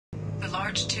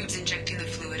large tubes injecting the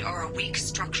fluid are a weak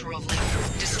structural link.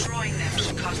 Destroying them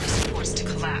should cause the supports to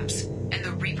collapse, and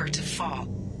the Reaper to fall.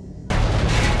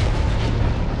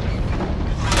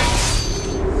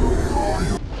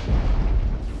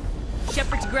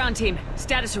 Shepard to ground team.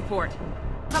 Status report.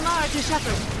 Liara to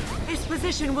Shepard. This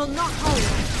position will not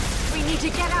hold. We need to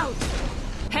get out.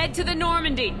 Head to the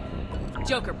Normandy.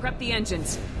 Joker, prep the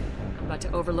engines. I'm about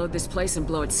to overload this place and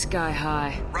blow it sky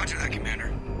high. Roger that,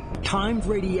 Commander. Timed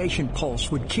radiation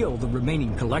pulse would kill the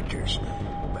remaining collectors,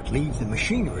 but leave the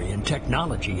machinery and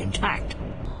technology intact.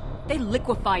 They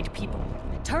liquefied people.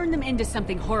 Turn them into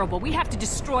something horrible. We have to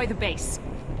destroy the base.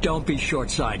 Don't be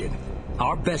short-sighted.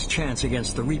 Our best chance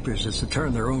against the Reapers is to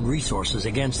turn their own resources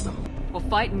against them. We'll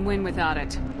fight and win without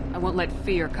it. I won't let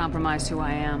fear compromise who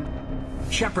I am.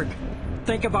 Shepard,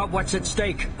 think about what's at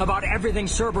stake, about everything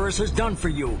Cerbrus has done for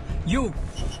you.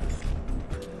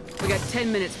 We got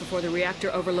 10 minutes before the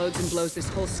reactor overloads and blows this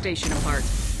whole station apart.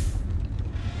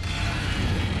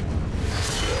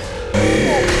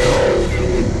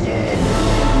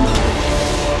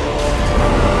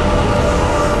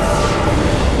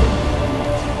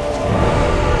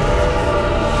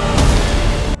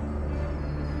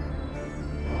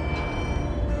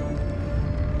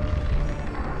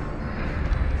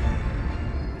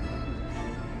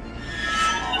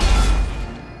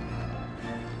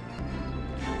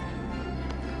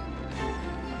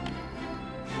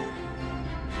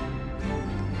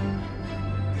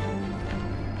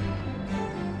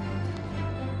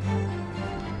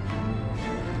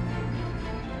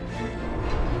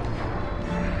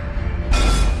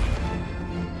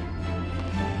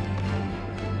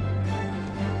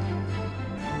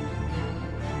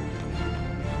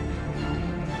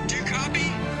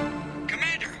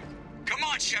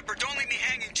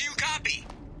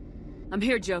 I'm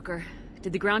here, Joker.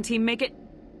 Did the ground team make it?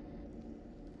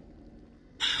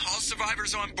 All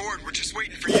survivors on board. We're just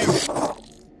waiting for you.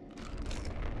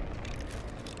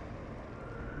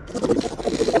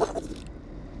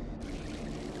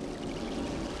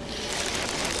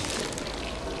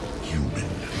 Human,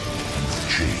 you've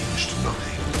changed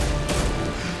nothing.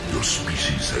 Your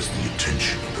species has the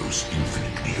attention of those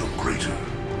infinitely or greater.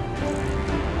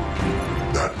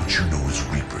 That which you know as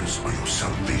Reapers are your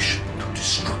salvation to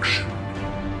destruction.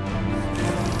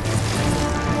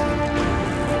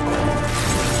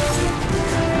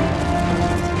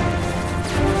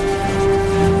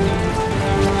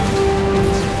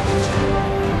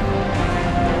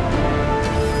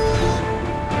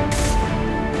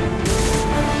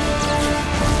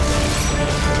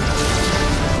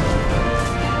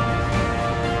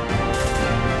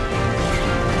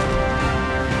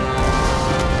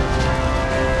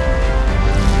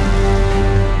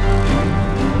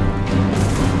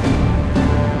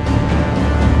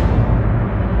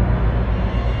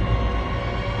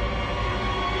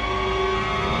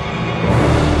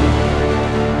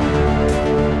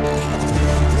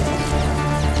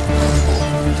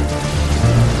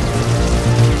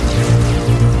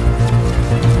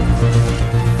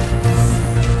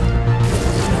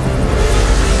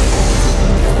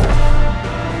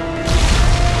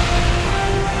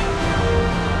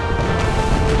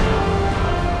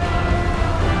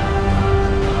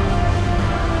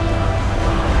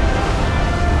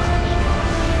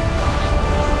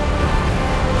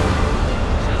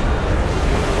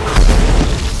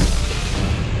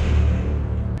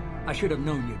 I should have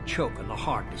known you'd choke on the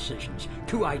hard decisions.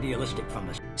 Too idealistic from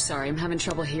the... Sorry, I'm having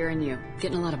trouble hearing you.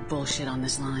 Getting a lot of bullshit on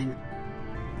this line.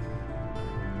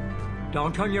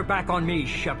 Don't turn your back on me,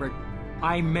 Shepard.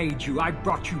 I made you. I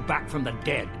brought you back from the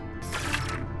dead.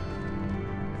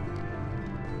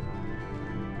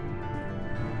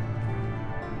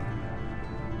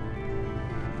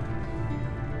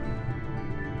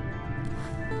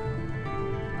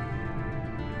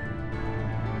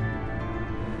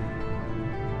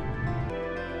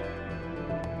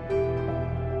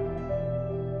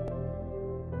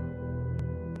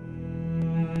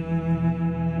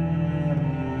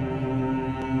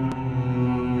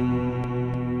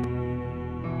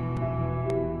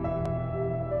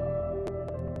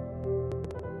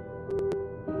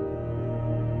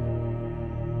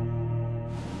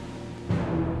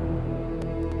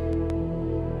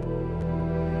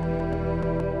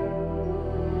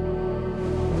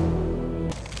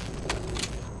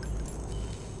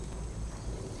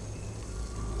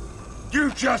 You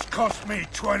just cost me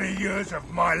 20 years of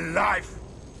my life!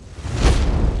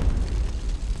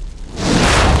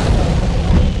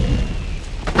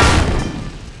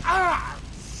 Ah!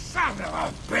 Son of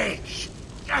a bitch!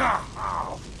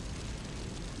 Oh.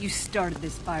 You started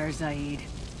this fire, Zaid.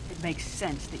 It makes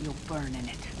sense that you'll burn in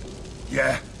it.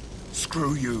 Yeah?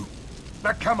 Screw you.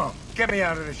 Now come on, get me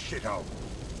out of this shithole.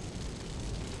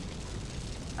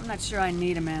 I'm not sure I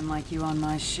need a man like you on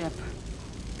my ship.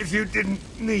 If you didn't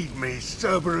need me,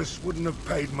 Cerbrus wouldn't have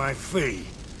paid my fee.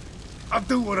 I'll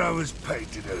do what I was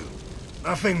paid to do.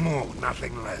 Nothing more,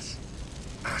 nothing less.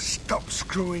 Now stop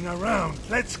screwing around.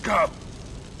 Let's go.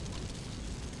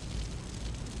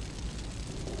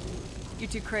 You're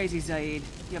too crazy, Zaid.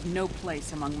 You have no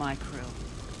place among my crew.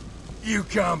 You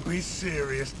can't be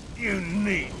serious. You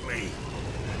need me.